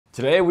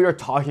Today we are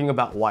talking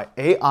about why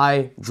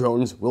AI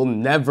drones will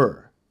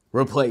never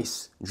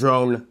replace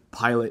drone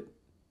pilot.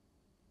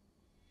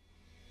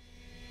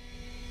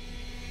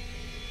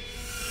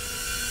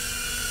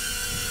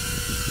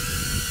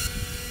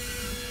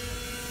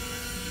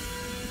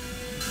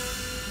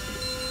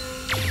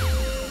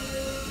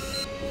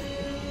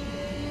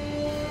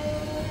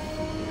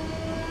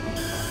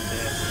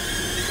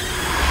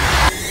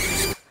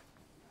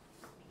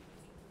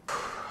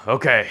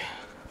 Okay,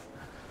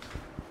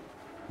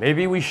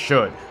 maybe we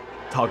should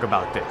talk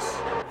about this.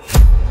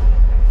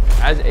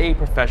 As a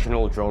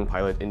professional drone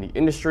pilot in the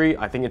industry,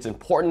 I think it's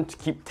important to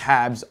keep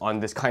tabs on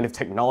this kind of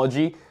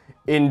technology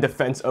in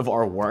defense of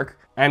our work.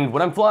 And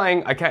when I'm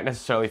flying, I can't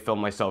necessarily film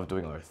myself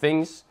doing other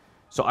things.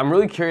 So I'm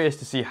really curious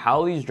to see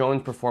how these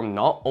drones perform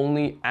not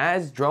only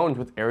as drones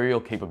with aerial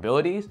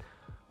capabilities,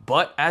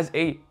 but as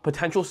a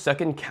potential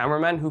second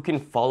cameraman who can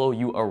follow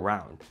you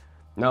around.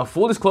 Now,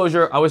 full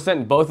disclosure, I was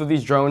sent both of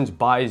these drones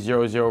by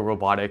 00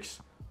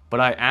 Robotics, but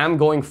I am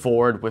going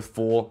forward with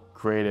full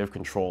creative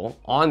control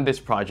on this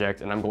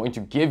project, and I'm going to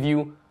give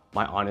you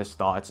my honest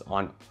thoughts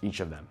on each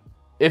of them.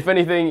 If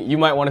anything, you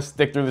might want to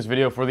stick through this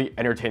video for the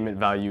entertainment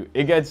value.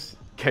 It gets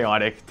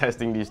chaotic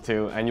testing these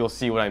two, and you'll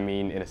see what I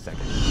mean in a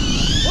second.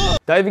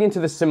 Diving into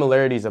the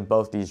similarities of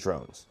both these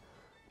drones.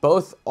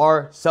 Both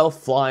are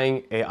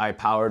self-flying,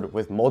 AI-powered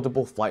with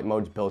multiple flight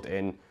modes built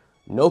in.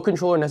 No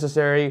controller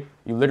necessary.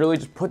 You literally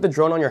just put the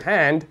drone on your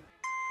hand.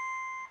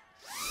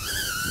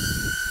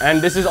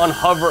 And this is on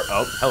hover,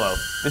 oh, hello.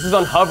 This is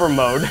on hover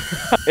mode.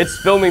 It's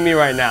filming me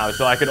right now,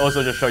 so I could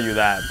also just show you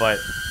that. But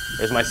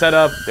there's my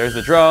setup, there's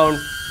the drone.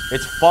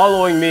 It's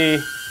following me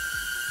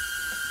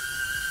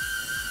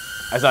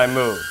as I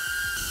move.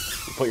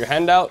 You put your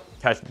hand out,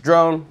 catch the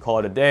drone, call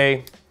it a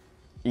day.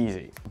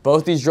 Easy.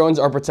 Both these drones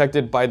are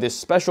protected by this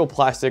special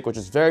plastic, which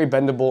is very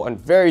bendable and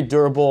very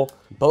durable.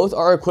 Both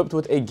are equipped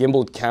with a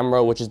gimbaled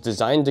camera, which is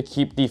designed to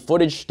keep the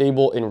footage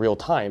stable in real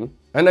time.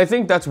 And I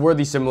think that's where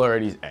the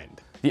similarities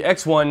end. The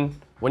X1,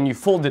 when you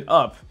fold it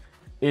up,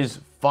 is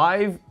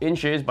 5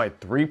 inches by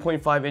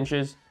 3.5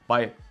 inches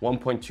by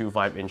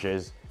 1.25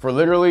 inches. For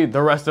literally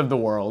the rest of the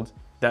world,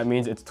 that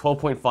means it's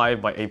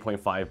 12.5 by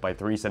 8.5 by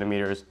 3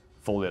 centimeters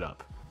folded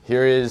up.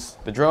 Here is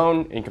the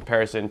drone in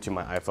comparison to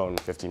my iPhone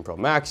 15 Pro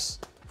Max.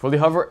 For the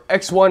HoverAir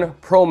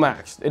X1 Pro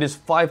Max, it is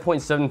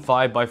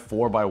 5.75 by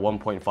 4 by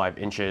 1.5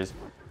 inches.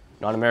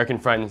 Non-American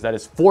friends, that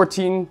is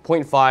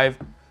 14.5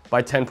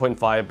 by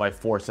 10.5 by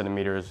 4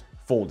 centimeters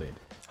folded.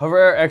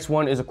 HoverAir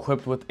X1 is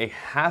equipped with a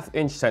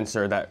 1/2-inch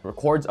sensor that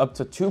records up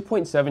to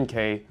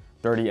 2.7K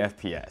 30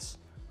 FPS.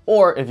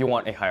 Or if you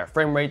want a higher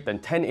frame rate, then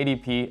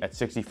 1080p at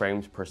 60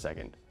 frames per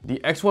second. The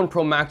X1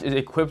 Pro Max is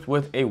equipped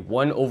with a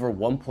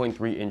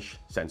 1/1.3-inch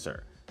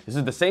sensor. This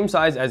is the same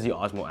size as the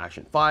Osmo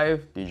Action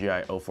 5,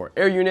 DJI O4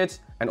 Air units,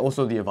 and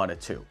also the Avata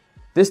 2.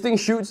 This thing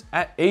shoots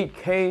at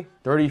 8K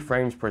 30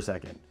 frames per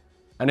second.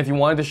 And if you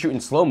wanted to shoot in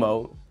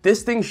slow-mo,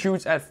 this thing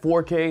shoots at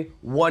 4K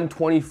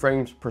 120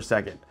 frames per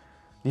second.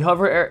 The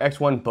HoverAir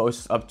X1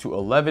 boasts up to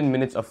 11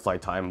 minutes of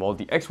flight time, while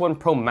the X1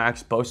 Pro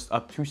Max boasts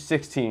up to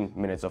 16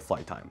 minutes of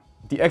flight time.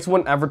 The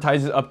X1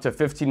 advertises up to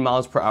 15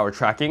 miles per hour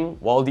tracking,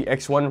 while the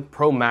X1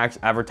 Pro Max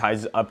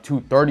advertises up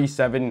to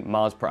 37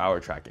 miles per hour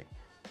tracking.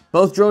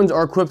 Both drones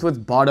are equipped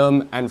with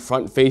bottom and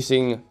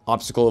front-facing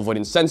obstacle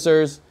avoidance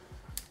sensors,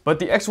 but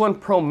the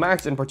X1 Pro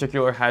Max in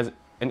particular has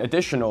an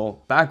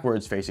additional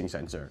backwards-facing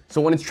sensor.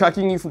 So when it's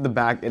tracking you from the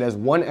back, it has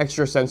one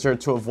extra sensor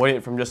to avoid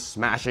it from just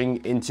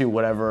smashing into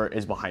whatever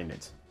is behind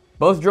it.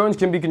 Both drones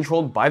can be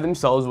controlled by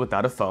themselves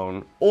without a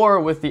phone or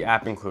with the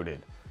app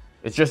included.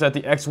 It's just that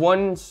the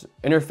X1's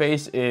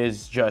interface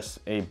is just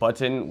a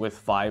button with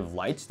 5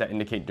 lights that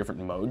indicate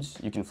different modes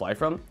you can fly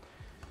from.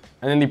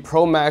 And then the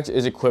Pro Max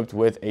is equipped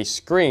with a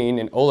screen,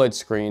 an OLED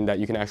screen, that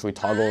you can actually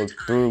toggle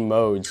through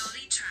modes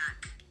Dolly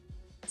Track.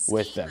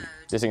 with them.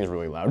 This thing is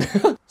really loud.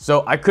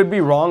 So I could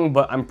be wrong,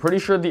 but I'm pretty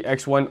sure the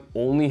X1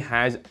 only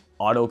has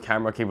auto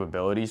camera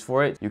capabilities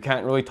for it. You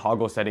can't really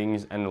toggle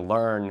settings and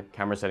learn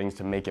camera settings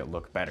to make it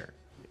look better.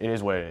 It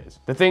is what it is.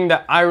 The thing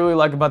that I really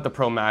like about the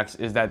Pro Max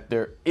is that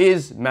there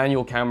is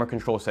manual camera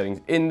control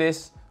settings in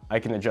this. I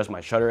can adjust my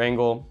shutter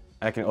angle.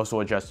 I can also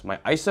adjust my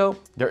ISO.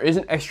 There is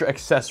an extra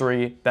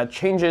accessory that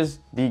changes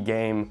the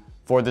game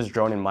for this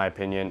drone in my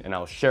opinion, and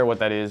I'll share what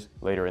that is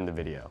later in the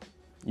video.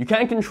 You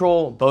can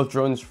control both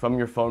drones from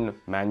your phone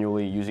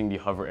manually using the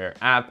HoverAir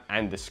app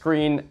and the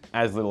screen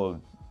as little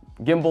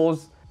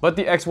gimbals. But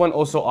the X1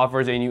 also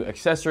offers a new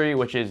accessory,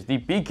 which is the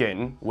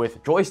beacon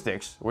with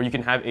joysticks, where you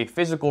can have a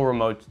physical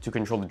remote to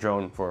control the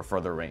drone for a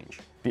further range.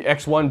 The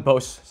X1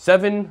 boasts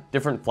 7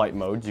 different flight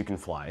modes you can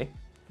fly,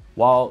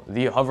 while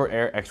the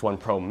HoverAir X1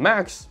 Pro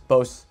Max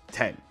boasts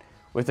 10,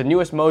 with the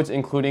newest modes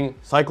including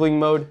cycling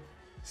mode,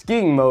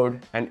 skiing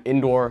mode, and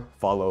indoor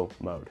follow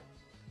mode.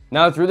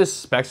 Now, through this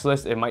specs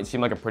list, it might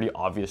seem like a pretty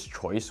obvious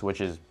choice,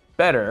 which is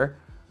better,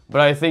 but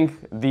I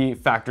think the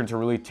factor to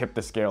really tip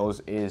the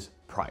scales is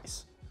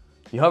price.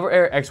 The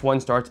HoverAir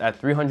X1 starts at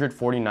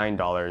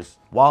 $349,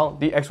 while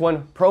the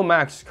X1 Pro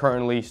Max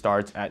currently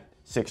starts at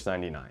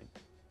 $699.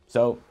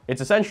 So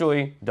it's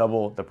essentially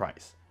double the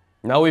price.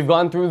 Now we've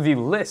gone through the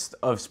list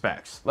of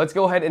specs. Let's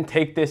go ahead and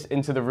take this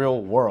into the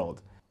real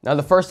world. Now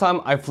the first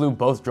time I flew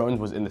both drones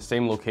was in the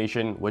same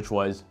location, which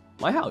was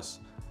my house,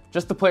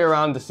 just to play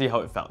around to see how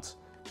it felt.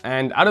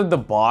 And out of the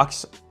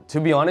box, to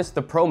be honest,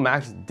 the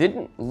PROMAX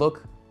didn't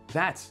look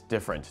that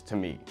different to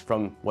me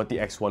from what the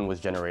X1 was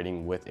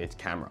generating with its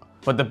camera.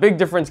 But the big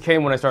difference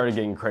came when I started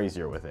getting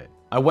crazier with it.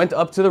 I went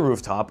up to the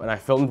rooftop and I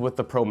filmed with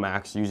the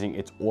PROMAX using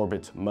its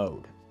orbit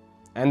mode.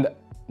 And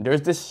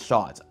there's this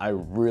shot I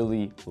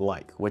really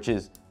like, which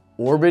is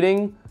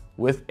orbiting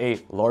with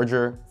a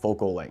larger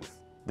focal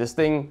length. This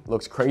thing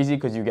looks crazy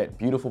because you get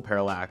beautiful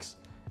parallax.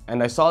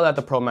 And I saw that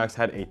the PROMAX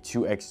had a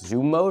 2x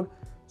zoom mode,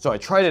 so I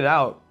tried it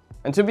out.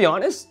 And to be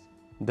honest,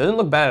 it doesn't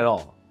look bad at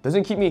all. It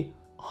doesn't keep me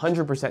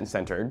 100%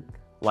 centered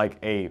like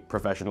a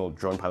professional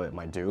drone pilot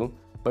might do.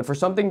 But for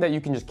something that you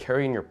can just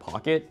carry in your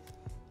pocket,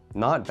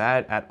 not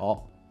bad at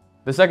all.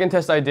 The second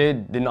test I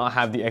did not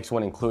have the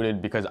X1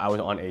 included because I was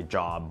on a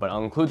job, but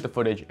I'll include the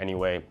footage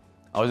anyway.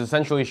 I was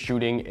essentially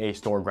shooting a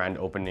store grand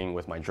opening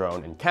with my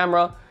drone and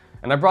camera,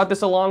 and I brought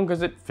this along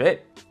because it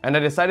fit. And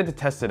I decided to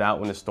test it out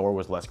when the store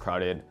was less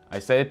crowded. I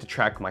set it to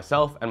track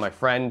myself and my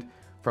friend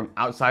from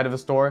outside of the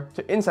store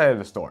to inside of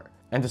the store,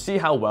 and to see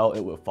how well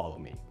it would follow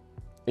me.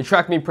 It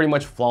tracked me pretty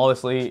much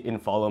flawlessly in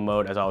follow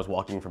mode as I was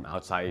walking from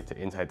outside to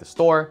inside the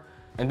store.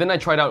 And then I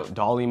tried out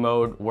Dolly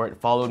mode, where it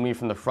followed me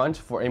from the front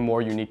for a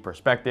more unique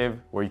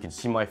perspective, where you can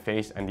see my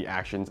face and the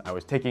actions I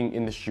was taking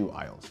in the shoe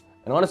aisles.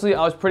 And honestly,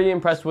 I was pretty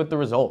impressed with the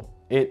result.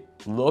 It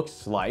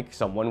looks like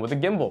someone with a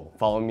gimbal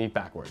following me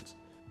backwards.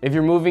 If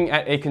you're moving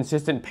at a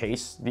consistent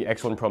pace, the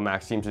X1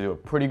 PROMAX seems to do a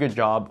pretty good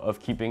job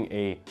of keeping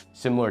a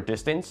similar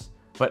distance,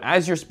 but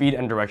as your speed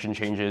and direction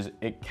changes,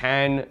 it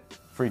can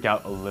freak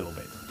out a little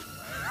bit.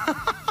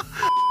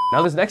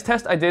 Now this next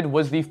test I did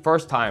was the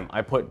first time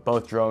I put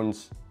both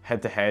drones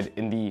head-to-head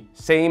in the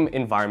same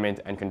environment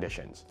and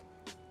conditions.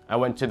 I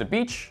went to the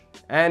beach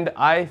and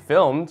I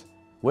filmed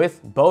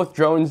with both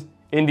drones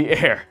in the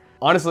air.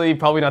 Honestly,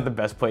 probably not the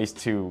best place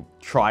to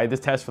try this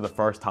test for the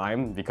first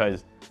time,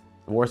 because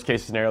the worst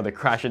case scenario, they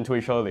crash into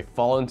each other, they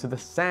fall into the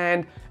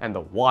sand and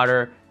the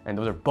water, and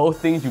those are both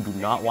things you do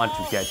not want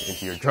to get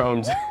into your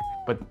drones.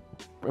 But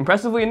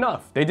impressively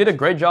enough, they did a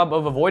great job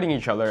of avoiding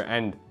each other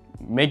and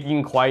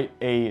making quite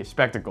a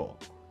spectacle.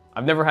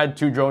 I've never had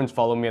two drones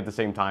follow me at the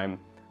same time.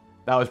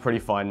 That was pretty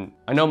fun.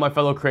 I know my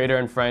fellow creator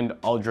and friend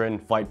Aldrin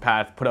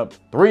Flightpath put up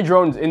 3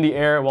 drones in the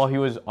air while he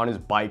was on his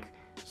bike,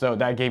 so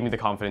that gave me the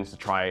confidence to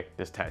try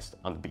this test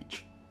on the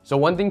beach. So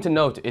one thing to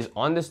note is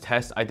on this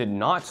test, I did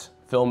not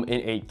film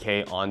in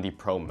 8K on the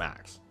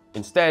PROMAX.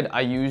 Instead,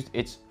 I used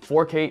its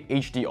 4K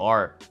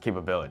HDR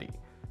capability.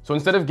 So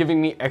instead of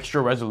giving me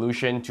extra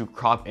resolution to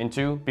crop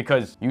into,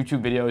 because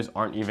YouTube videos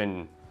aren't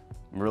even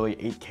really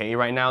 8K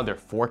right now, they're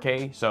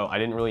 4K, so I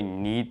didn't really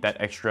need that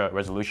extra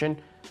resolution,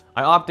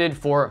 I opted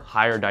for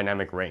higher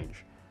dynamic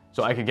range.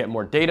 So I could get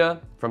more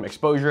data from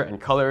exposure and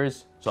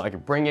colors, so I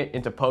could bring it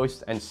into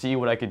post and see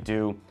what I could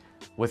do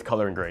with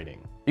color and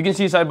grading. You can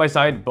see side by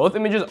side, both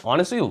images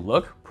honestly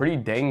look pretty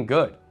dang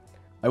good.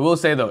 I will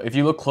say though, if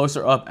you look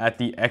closer up at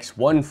the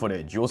X1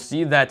 footage, you'll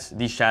see that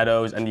the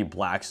shadows and the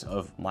blacks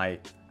of my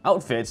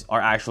outfits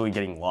are actually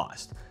getting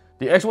lost.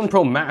 The X1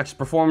 PROMAX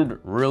performed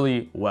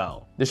really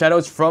well. The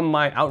shadows from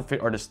my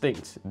outfit are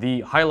distinct.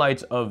 The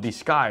highlights of the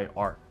sky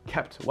are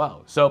kept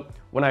well. So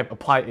when I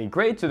apply a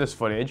grade to this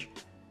footage,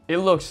 it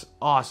looks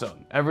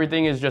awesome.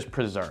 Everything is just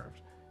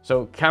preserved.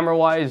 So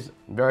camera-wise,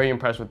 very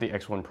impressed with the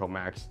X1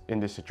 PROMAX in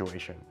this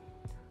situation.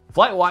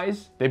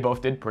 Flight-wise, they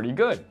both did pretty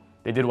good.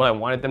 They did what I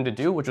wanted them to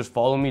do, which was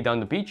follow me down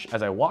the beach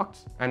as I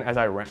walked and as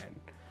I ran.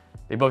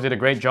 They both did a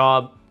great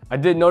job. I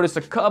did notice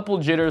a couple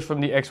jitters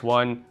from the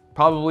X1,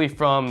 probably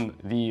from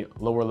the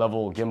lower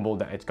level gimbal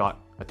that it's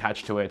got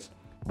attached to it.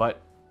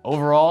 But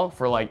overall,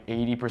 for like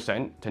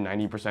 80% to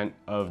 90%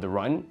 of the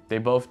run, they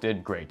both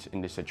did great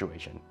in this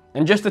situation.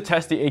 And just to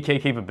test the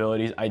 8K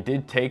capabilities, I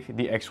did take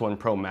the X1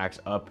 PROMAX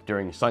up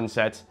during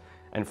sunset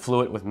and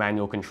flew it with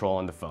manual control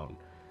on the phone.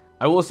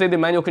 I will say the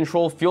manual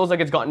control feels like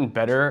it's gotten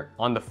better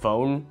on the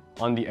phone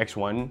on the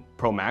X1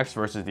 PROMAX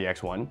versus the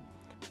X1.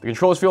 The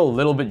controls feel a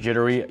little bit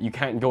jittery. You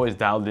can't go as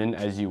dialed in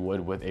as you would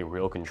with a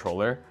real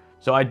controller.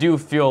 So I do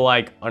feel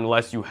like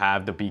unless you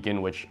have the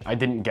beacon, which I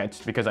didn't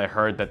get because I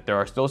heard that there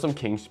are still some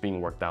kinks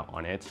being worked out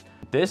on it,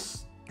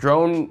 this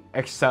drone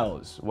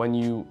excels when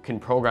you can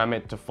program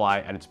it to fly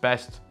at its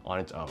best on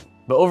its own.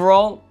 But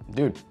overall,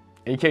 dude,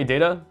 8K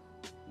data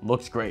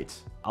looks great.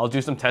 I'll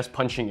do some test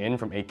punching in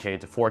from 8K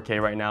to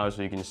 4K right now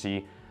so you can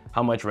see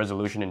how much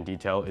resolution and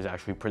detail is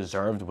actually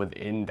preserved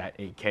within that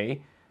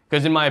 8K.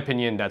 Because in my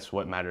opinion, that's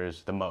what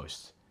matters the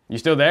most. You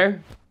still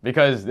there?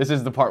 Because this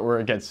is the part where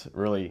it gets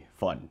really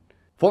fun.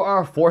 For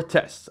our 4th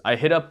test, I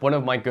hit up one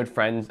of my good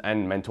friends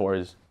and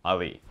mentors,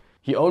 Ali.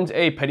 He owns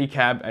a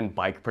pedicab and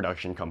bike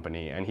production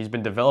company, and he's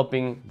been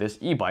developing this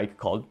e-bike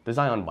called the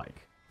Zion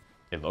bike.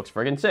 It looks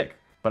friggin' sick.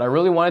 But I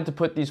really wanted to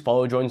put these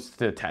follow drones to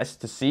the test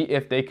to see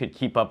if they could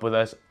keep up with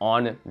us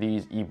on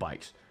these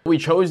e-bikes. We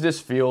chose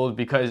this field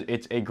because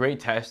it's a great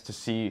test to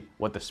see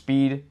what the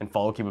speed and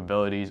follow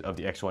capabilities of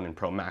the X1 and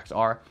PROMAX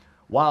are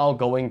while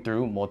going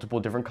through multiple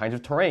different kinds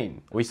of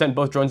terrain. We sent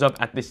both drones up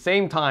at the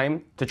same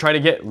time to try to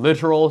get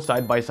literal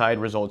side-by-side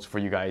results for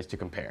you guys to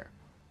compare.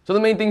 So the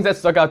main things that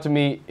stuck out to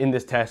me in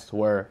this test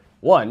were,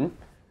 one,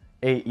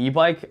 a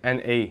e-bike and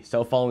a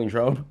self-following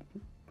drone,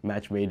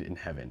 match made in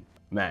heaven.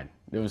 Man,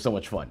 it was so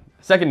much fun.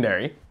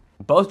 Secondary,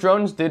 both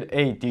drones did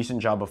a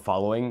decent job of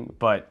following,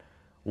 but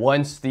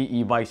once the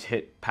e-bikes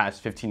hit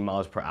past 15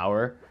 miles per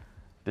hour,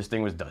 this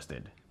thing was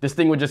dusted. This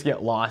thing would just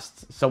get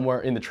lost somewhere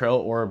in the trail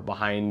or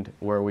behind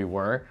where we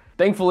were.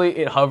 Thankfully,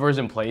 it hovers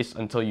in place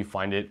until you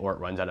find it or it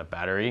runs out of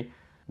battery.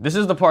 This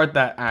is the part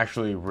that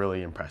actually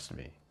really impressed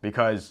me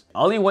because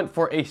Ali went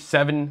for a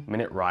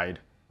 7-minute ride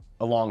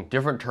along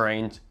different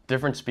terrains,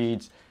 different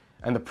speeds,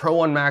 and the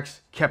PROMAX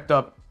kept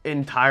up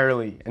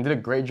entirely and did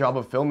a great job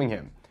of filming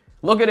him.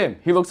 Look at him,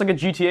 he looks like a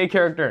GTA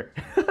character.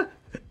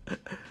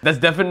 That's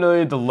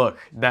definitely the look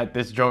that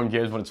this drone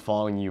gives when it's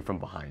following you from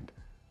behind.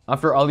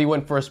 After Ali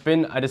went for a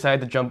spin, I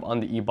decided to jump on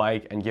the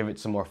e-bike and give it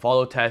some more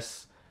follow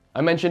tests.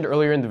 I mentioned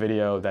earlier in the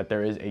video that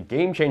there is a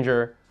game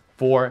changer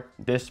for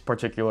this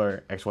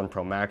particular X1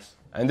 Pro Max,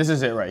 and this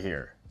is it right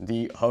here,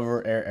 the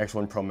HoverAir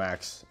X1 Pro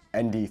Max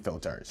ND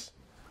filters.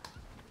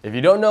 If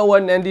you don't know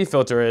what an ND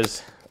filter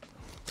is,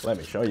 let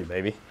me show you,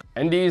 baby.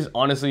 NDs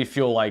honestly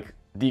feel like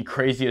the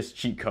craziest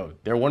cheat code.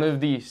 They're one of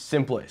the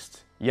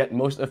simplest, yet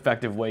most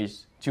effective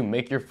ways to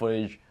make your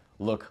footage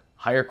look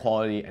higher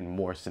quality and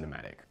more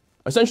cinematic.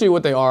 Essentially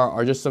what they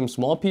are just some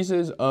small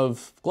pieces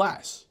of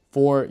glass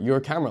for your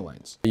camera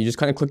lens. You just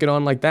kind of click it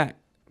on like that,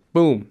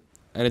 boom,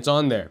 and it's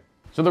on there.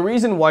 So the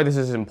reason why this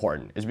is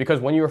important is because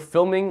when you're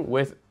filming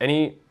with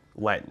any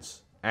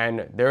lens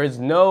and there is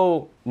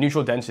no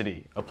neutral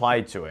density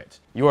applied to it,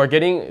 you are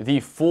getting the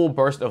full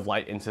burst of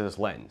light into this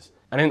lens.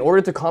 And in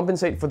order to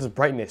compensate for this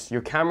brightness,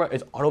 your camera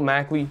is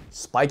automatically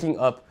spiking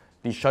up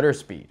the shutter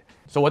speed.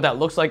 So what that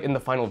looks like in the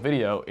final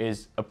video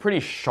is a pretty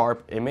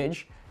sharp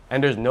image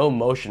and there's no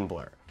motion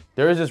blur.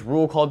 There is this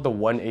rule called the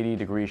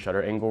 180-degree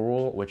shutter angle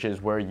rule, which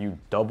is where you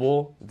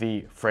double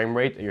the frame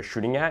rate that you're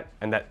shooting at,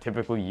 and that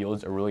typically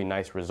yields a really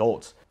nice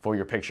result for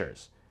your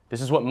pictures.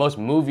 This is what most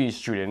movies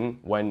shoot in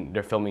when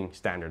they're filming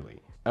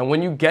standardly. And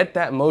when you get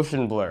that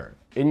motion blur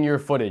in your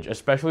footage,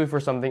 especially for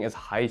something as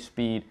high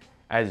speed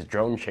as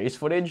drone chase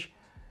footage,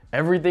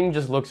 everything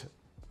just looks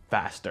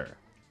faster.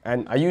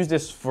 And I use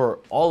this for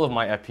all of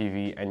my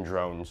FPV and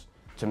drones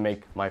to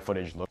make my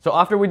footage look. So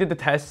after we did the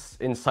tests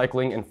in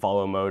cycling and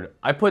follow mode,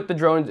 I put the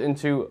drones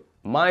into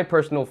my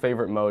personal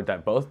favorite mode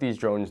that both these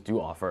drones do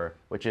offer,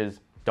 which is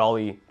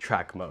Dolly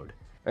Track mode.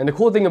 And the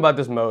cool thing about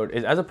this mode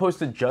is as opposed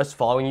to just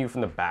following you from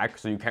the back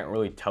so you can't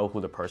really tell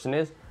who the person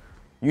is,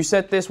 you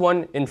set this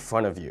one in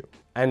front of you.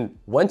 And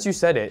once you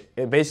set it,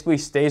 it basically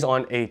stays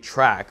on a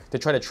track to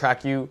try to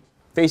track you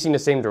facing the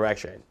same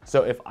direction.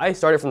 So if I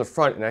start it from the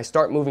front and I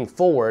start moving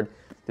forward,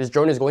 this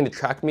drone is going to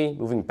track me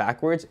moving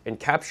backwards and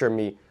capture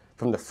me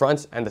from the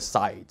front and the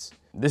sides.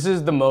 This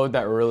is the mode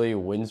that really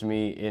wins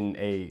me in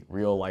a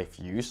real life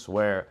use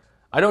where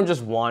I don't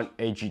just want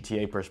a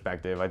GTA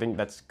perspective. I think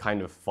that's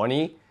kind of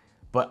funny,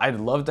 but I'd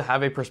love to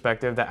have a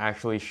perspective that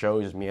actually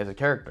shows me as a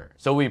character.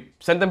 So we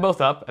sent them both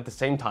up at the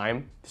same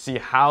time to see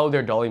how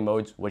their dolly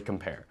modes would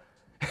compare.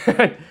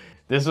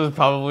 This was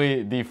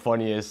probably the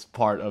funniest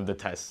part of the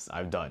tests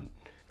I've done.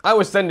 I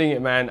was sending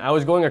it, man. I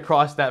was going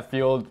across that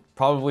field,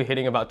 probably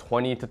hitting about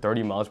 20 to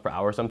 30 miles per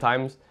hour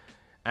sometimes.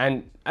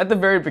 And at the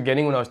very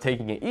beginning when I was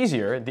taking it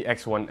easier, the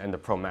X1 and the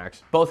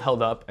PROMAX both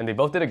held up and they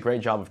both did a great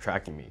job of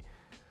tracking me.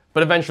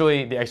 But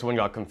eventually the X1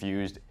 got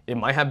confused. It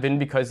might have been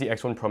because the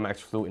X1 PROMAX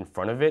flew in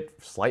front of it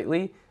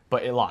slightly,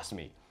 but it lost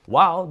me.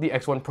 While the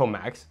X1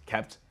 PROMAX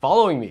kept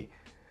following me.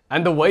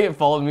 And the way it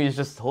followed me is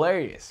just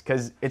hilarious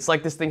because it's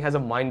like this thing has a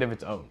mind of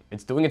its own.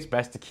 It's doing its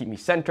best to keep me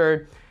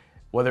centered,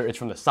 whether it's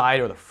from the side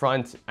or the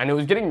front, and it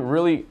was getting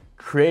really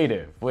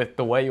creative with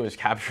the way it was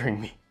capturing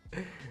me.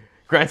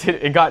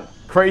 Granted, it got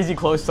crazy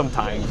close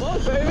sometimes.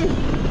 Close, baby.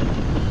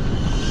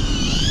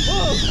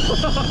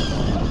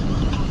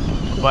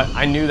 But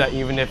I knew that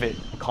even if it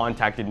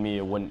contacted me,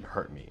 it wouldn't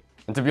hurt me.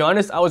 And to be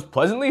honest, I was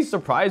pleasantly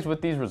surprised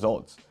with these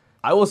results.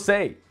 I will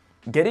say,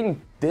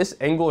 getting this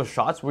angle of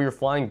shots where you're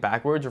flying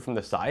backwards or from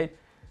the side,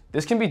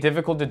 this can be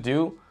difficult to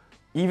do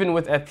even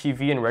with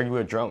FPV and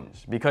regular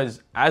drones,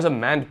 because as a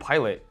manned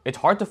pilot, it's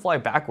hard to fly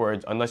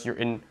backwards unless you're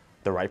in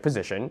the right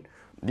position.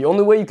 The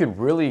only way you could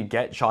really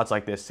get shots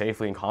like this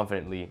safely and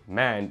confidently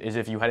manned is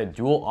if you had a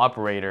dual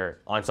operator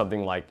on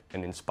something like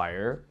an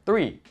Inspire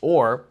 3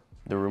 or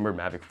the rumored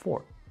Mavic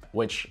 4,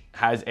 which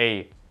has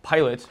a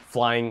pilot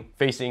flying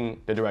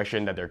facing the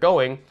direction that they're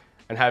going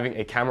and having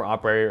a camera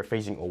operator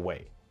facing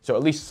away. So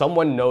at least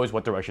someone knows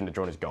what direction the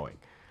drone is going.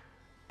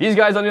 These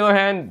guys, on the other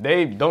hand,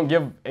 they don't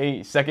give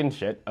a second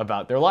shit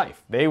about their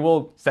life. They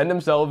will send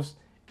themselves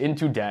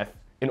into death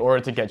in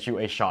order to get you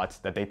a shot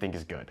that they think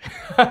is good.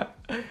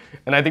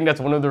 And I think that's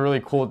one of the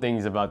really cool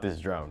things about this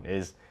drone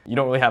is you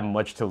don't really have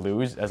much to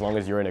lose as long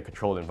as you're in a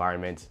controlled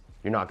environment.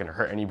 You're not gonna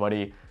hurt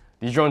anybody.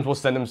 These drones will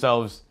send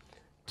themselves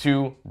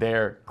to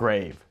their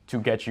grave to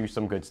get you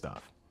some good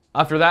stuff.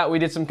 After that, we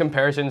did some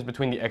comparisons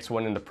between the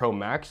X1 and the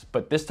PROMAX,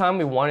 but this time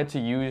we wanted to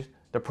use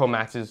the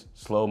PROMAX's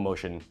slow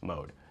motion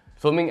mode.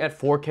 Filming at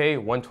 4K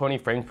 120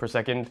 frames per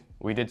second,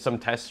 we did some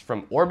tests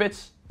from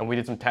orbits and we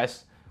did some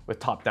tests with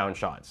top-down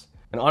shots.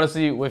 And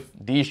honestly, with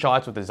these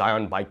shots with the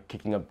Zion bike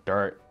kicking up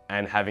dirt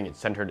and having it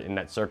centered in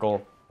that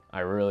circle, I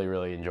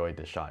really enjoyed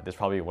this shot. This is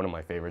probably one of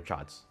my favorite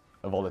shots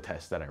of all the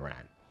tests that I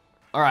ran.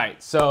 All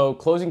right, so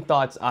closing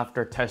thoughts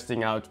after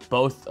testing out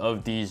both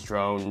of these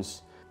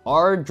drones.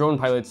 Are drone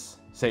pilots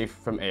safe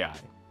from AI?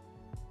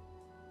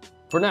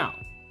 For now.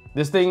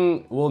 This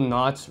thing will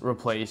not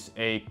replace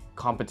a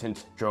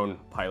competent drone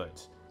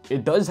pilot.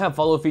 It does have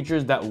follow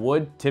features that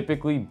would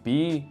typically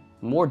be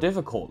more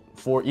difficult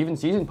for even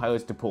seasoned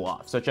pilots to pull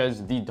off, such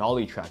as the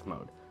Dolly Track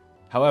mode.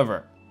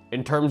 However,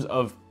 in terms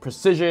of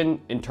precision,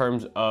 in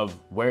terms of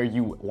where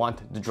you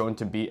want the drone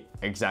to be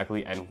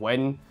exactly and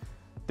when,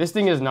 this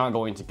thing is not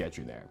going to get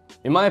you there.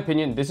 In my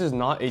opinion, this is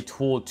not a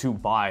tool to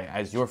buy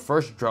as your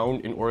first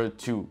drone in order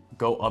to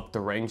go up the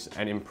ranks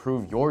and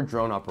improve your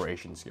drone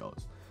operation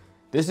skills.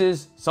 This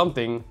is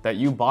something that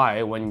you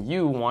buy when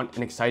you want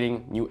an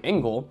exciting new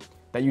angle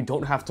that you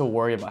don't have to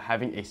worry about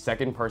having a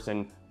second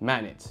person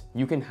man it.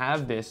 You can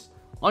have this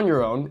on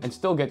your own and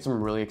still get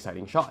some really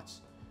exciting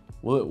shots.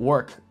 Will it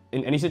work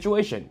in any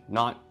situation?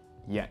 Not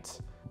yet.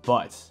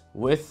 But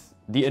with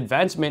the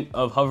advancement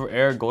of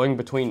HoverAir going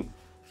between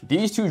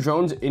these two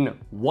drones in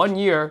 1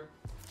 year,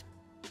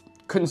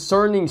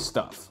 concerning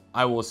stuff,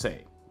 I will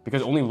say,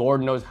 because only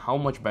Lord knows how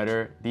much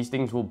better these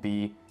things will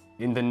be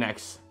in the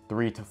next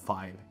 3 to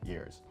 5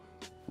 years.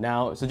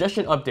 Now,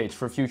 suggestion updates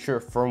for future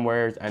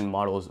firmwares and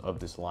models of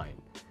this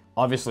line.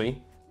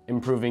 Obviously,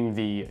 improving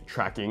the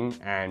tracking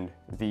and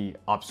the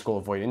obstacle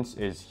avoidance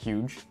is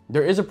huge.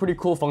 There is a pretty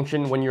cool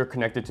function when you're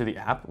connected to the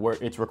app where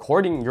it's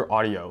recording your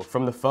audio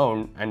from the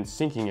phone and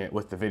syncing it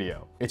with the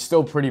video. It's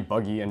still pretty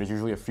buggy and there's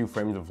usually a few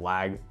frames of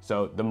lag,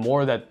 so the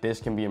more that this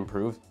can be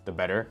improved, the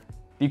better.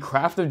 The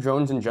craft of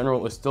drones in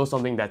general is still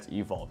something that's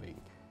evolving.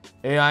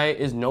 AI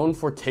is known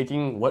for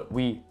taking what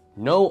we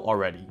know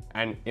already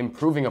and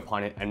improving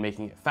upon it and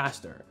making it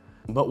faster.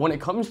 But when it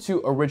comes to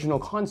original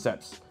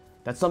concepts,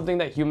 that's something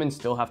that humans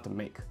still have to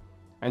make.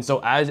 And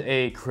so as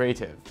a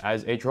creative,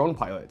 as a drone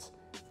pilot,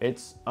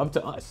 it's up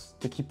to us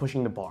to keep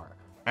pushing the bar.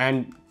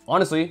 And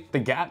honestly, the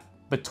gap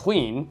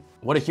between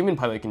what a human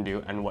pilot can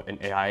do and what an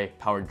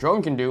AI-powered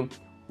drone can do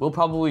will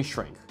probably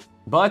shrink.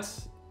 But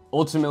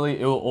ultimately,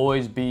 it will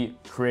always be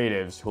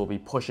creatives who will be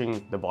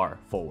pushing the bar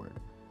forward.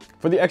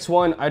 For the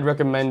X1, I'd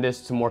recommend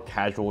this to more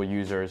casual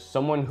users,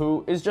 someone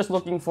who is just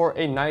looking for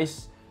a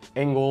nice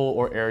angle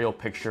or aerial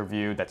picture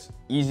view that's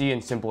easy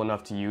and simple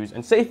enough to use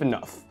and safe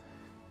enough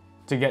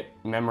to get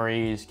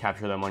memories,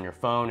 capture them on your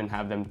phone, and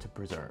have them to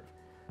preserve.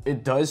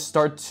 It does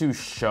start to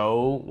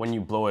show when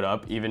you blow it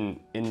up, even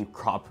in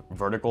crop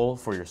vertical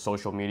for your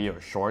social media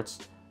or shorts,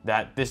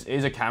 that this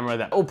is a camera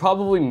that will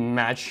probably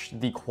match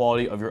the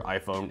quality of your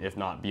iPhone, if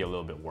not be a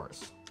little bit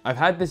worse. I've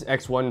had this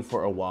X1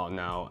 for a while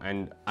now,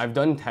 and I've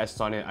done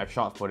tests on it, I've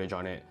shot footage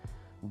on it,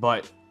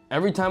 but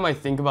every time I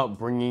think about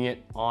bringing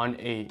it on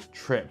a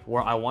trip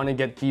where I want to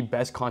get the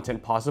best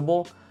content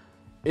possible,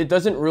 it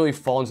doesn't really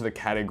fall into the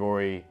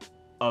category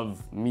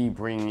of me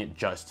bringing it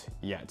just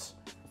yet.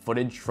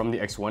 Footage from the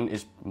X1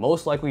 is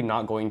most likely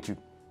not going to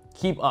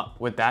keep up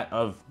with that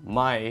of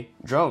my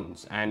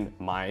drones and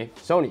my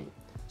Sony.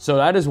 So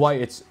that is why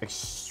it's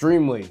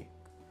extremely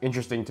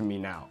interesting to me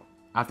now,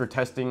 after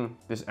testing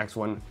this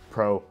X1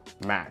 Pro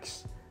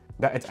Max,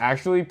 that it's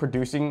actually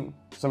producing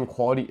some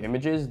quality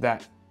images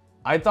that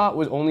I thought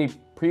was only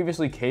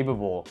previously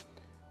capable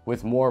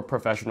with more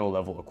professional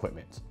level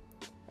equipment.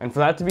 And for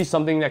that to be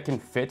something that can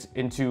fit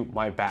into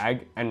my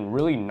bag and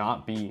really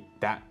not be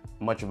that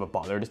much of a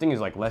bother, this thing is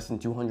like less than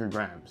 200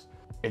 grams.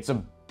 It's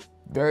a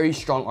very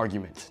strong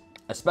argument,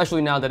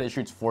 especially now that it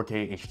shoots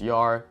 4K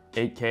HDR,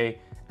 8K,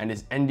 and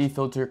is ND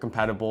filter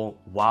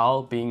compatible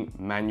while being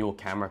manual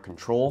camera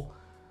control.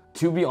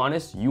 To be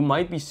honest, you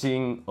might be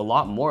seeing a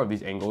lot more of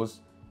these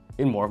angles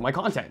in more of my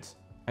content,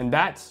 and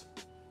that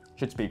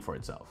should speak for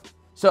itself.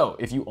 So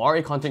if you are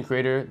a content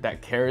creator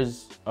that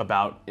cares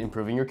about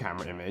improving your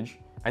camera image,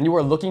 and you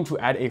are looking to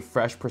add a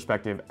fresh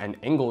perspective and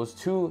angles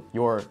to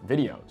your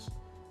videos,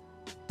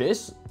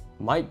 this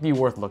might be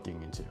worth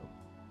looking into.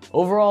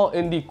 Overall,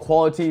 in the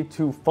quality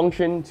to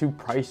function to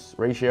price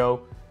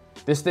ratio,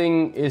 this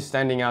thing is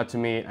standing out to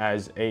me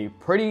as a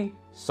pretty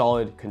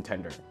solid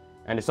contender.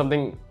 And it's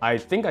something I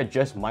think I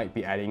just might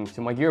be adding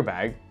to my gear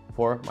bag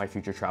for my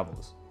future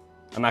travels.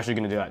 I'm actually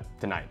gonna do that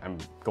tonight. I'm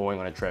going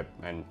on a trip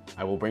and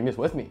I will bring this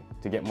with me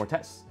to get more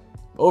tests.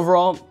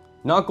 Overall,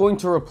 not going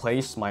to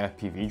replace my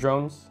FPV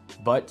drones,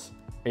 but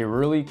a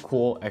really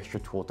cool extra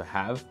tool to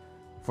have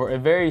for a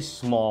very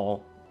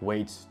small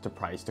weight to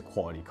price to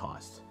quality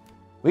cost.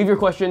 Leave your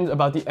questions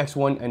about the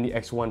X1 and the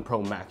X1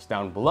 Pro Max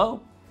down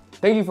below.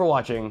 Thank you for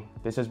watching.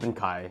 This has been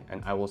Kai,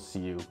 and I will see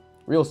you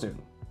real soon.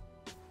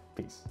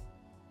 Peace.